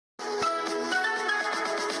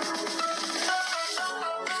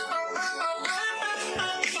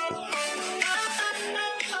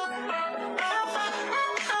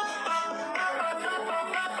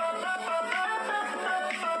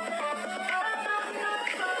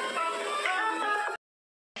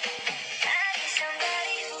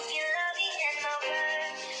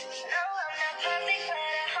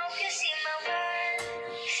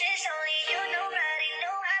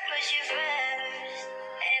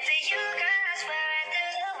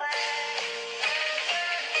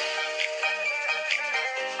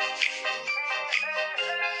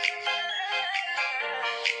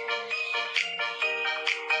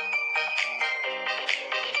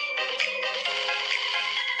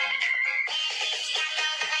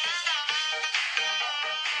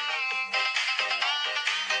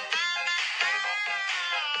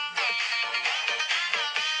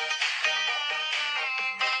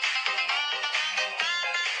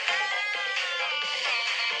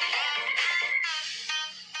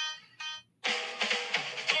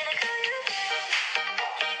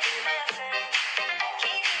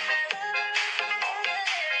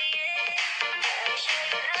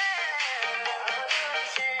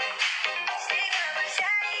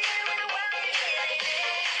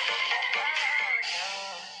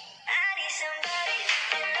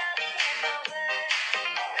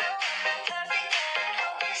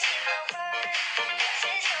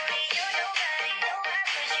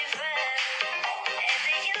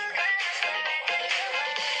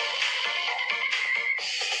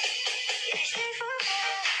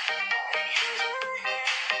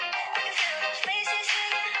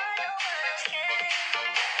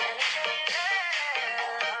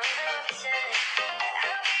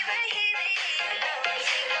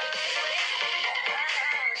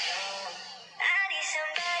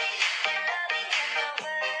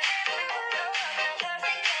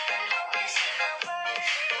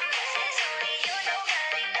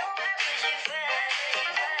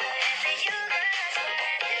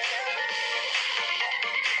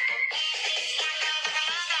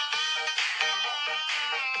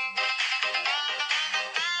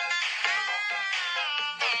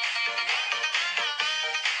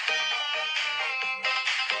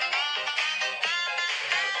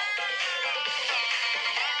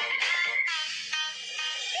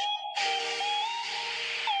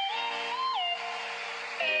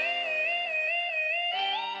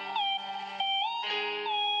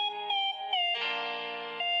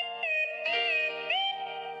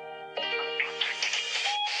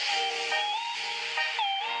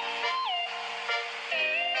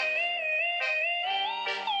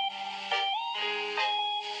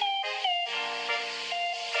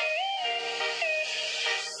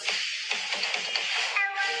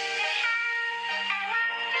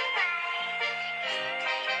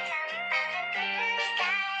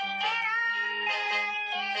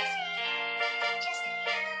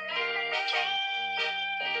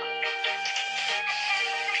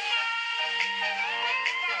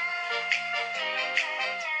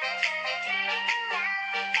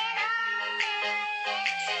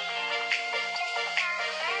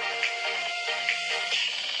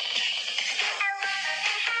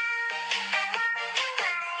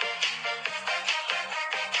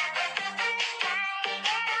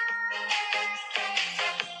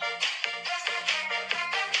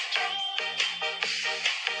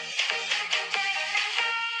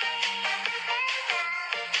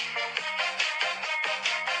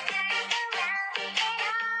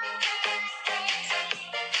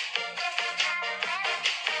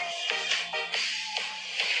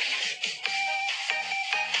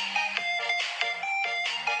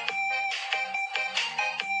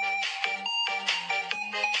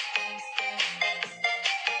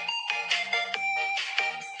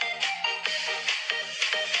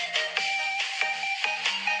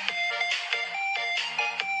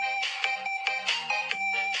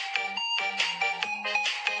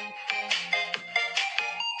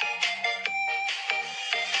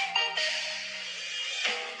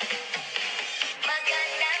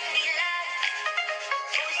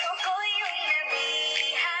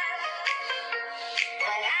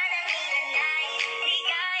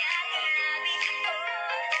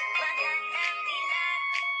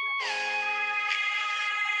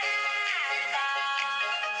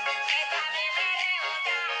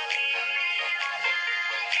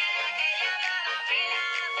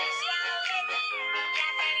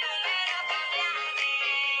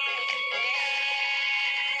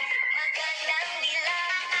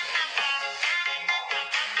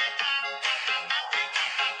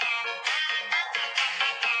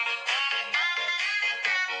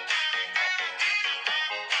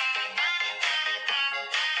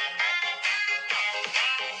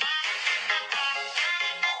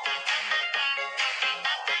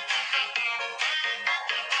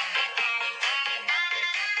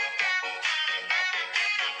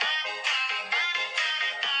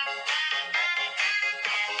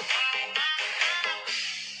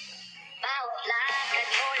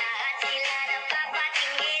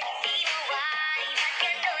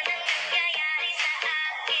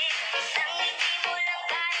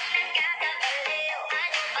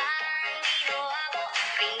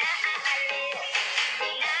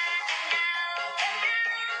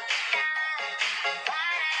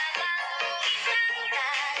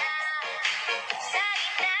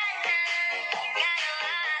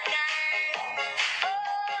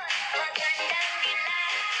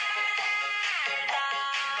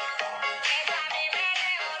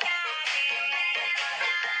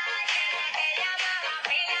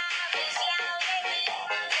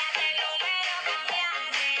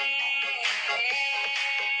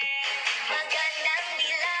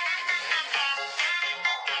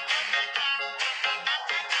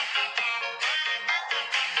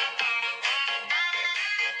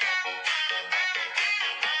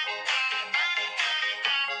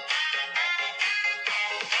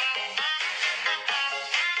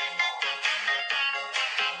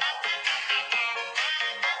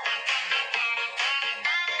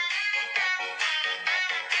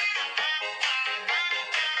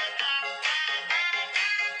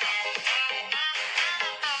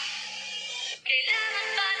Kailangan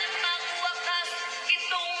ba na magwakas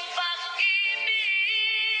itong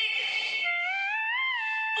pag-ibig?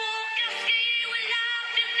 Bukas kay wala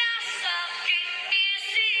ka na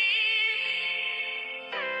sakit-isip.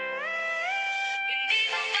 Hindi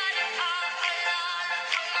mo ba naaalala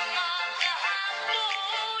ang mga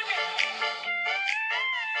kahapon?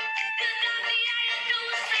 Kadami ay ikaw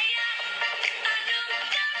saya, anong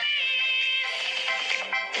gawin?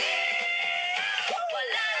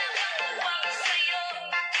 Wala namang uwang sa'yo,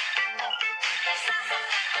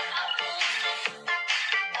 nasasaktan ang puso.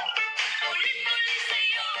 Ulit-ulit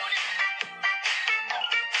sa'yo na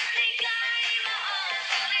ligay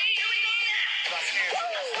maaaring.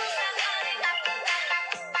 Masasakali at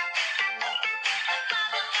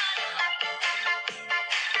mapapalo.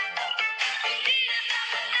 Hindi na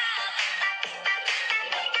dapat na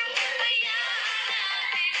hayaan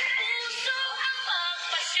natin puso ang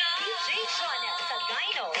magpasya. DJ Jonel sa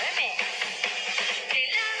Gyno Remix.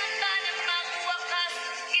 Kailangan ba na magwakas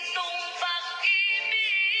itong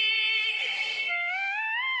pag-ibig?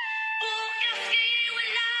 Bukas kay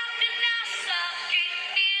wala ka na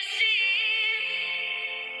sakit-isip.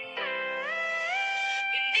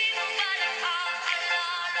 Hindi mo ba naaalala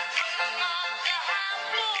ang mga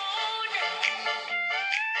kahapon?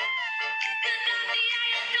 Kadami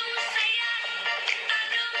ay ikaw saya,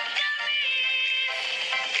 anong gawin?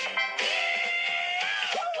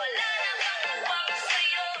 Wala namang uwang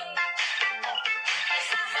sa'yo,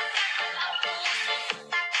 nasasaktan ang puso.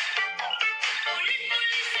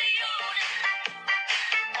 Ulit-ulit sa'yo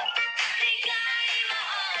na ligay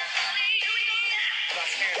maaaring.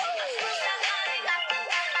 Masasakali at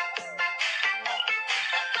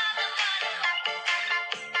mapapalo.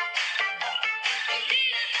 Hindi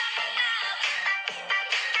na dapat na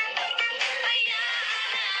hayaan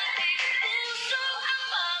natin puso ang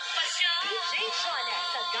magpasya. DJ Jonel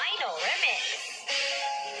sa Gyno Remix.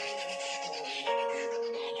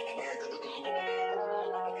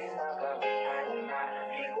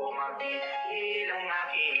 Di ko mapigil ang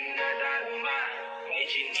aking nadarama. May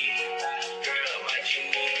chinita, girl, may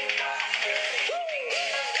chinita, girl.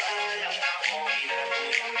 Alam na ako'y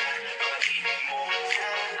natulog na. Pag-ibig mo sa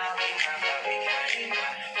aking nakabigay na.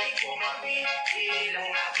 Di ko mapigil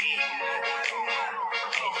ang aking nadarama.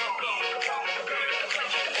 May chinita, girl, may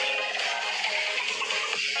chinita.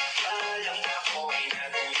 Alam na ako'y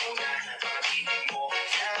natulog na. Pag-ibig mo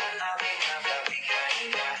sa aking nakabigay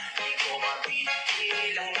na. Di ko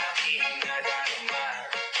mapigil ang aking nadarama.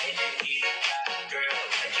 May chinita, girl,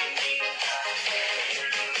 may chinita.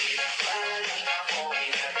 Alam na ako'y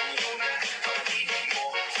natulog na. Pag-ibig mo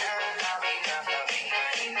sa aking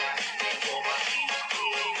nakabigay na. Di ko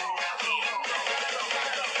mapigil ang aking nadarama.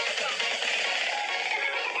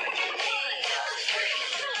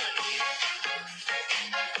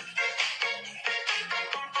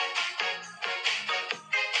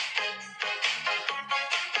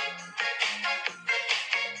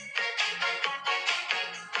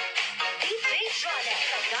 DJ Jonel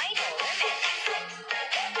sa Gyno Remix.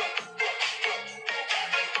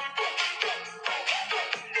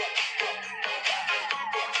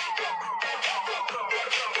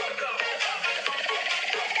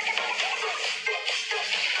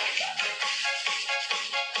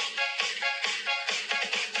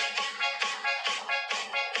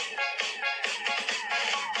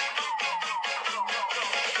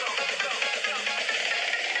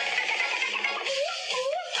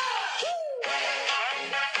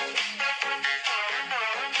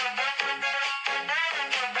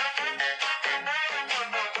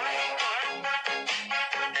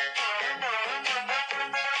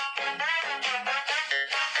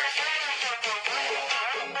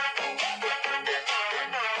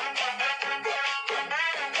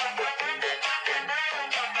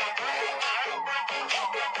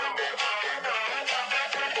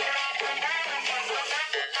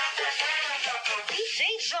 DJ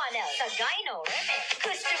Jonel sa Gyno Remix.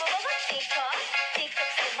 Gusto mo ba mag-TikTok? TikTok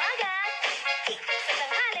sa umaga, TikTok sa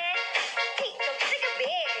tanghali, TikTok sa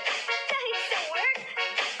gabi. Kahit sa work,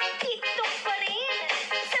 TikTok pa rin.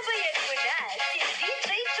 Sabayan mo na si DJ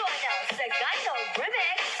Jonel sa Gyno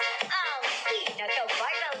Remix, ang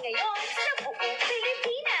pinaka-viral ngayon sa buong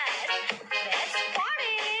Pilipinas. Let's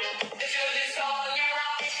party!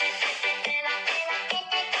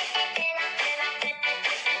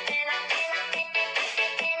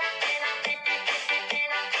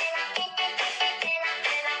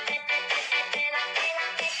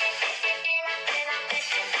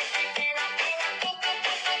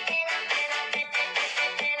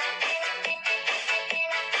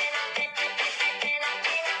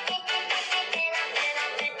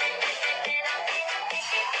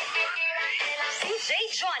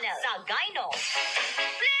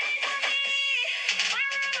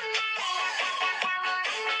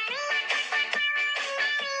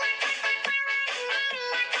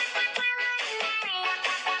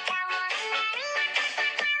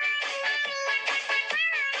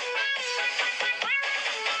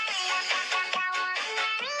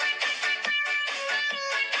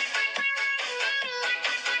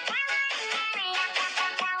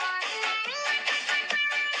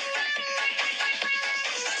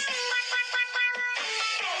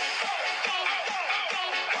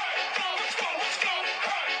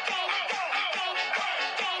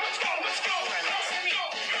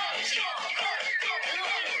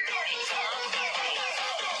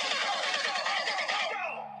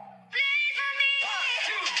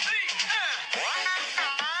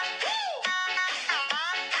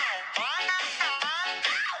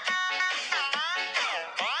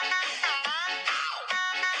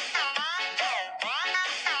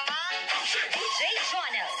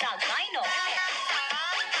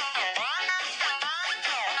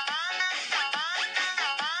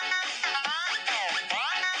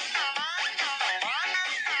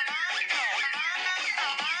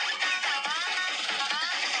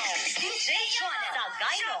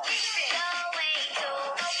 Gyno. The way to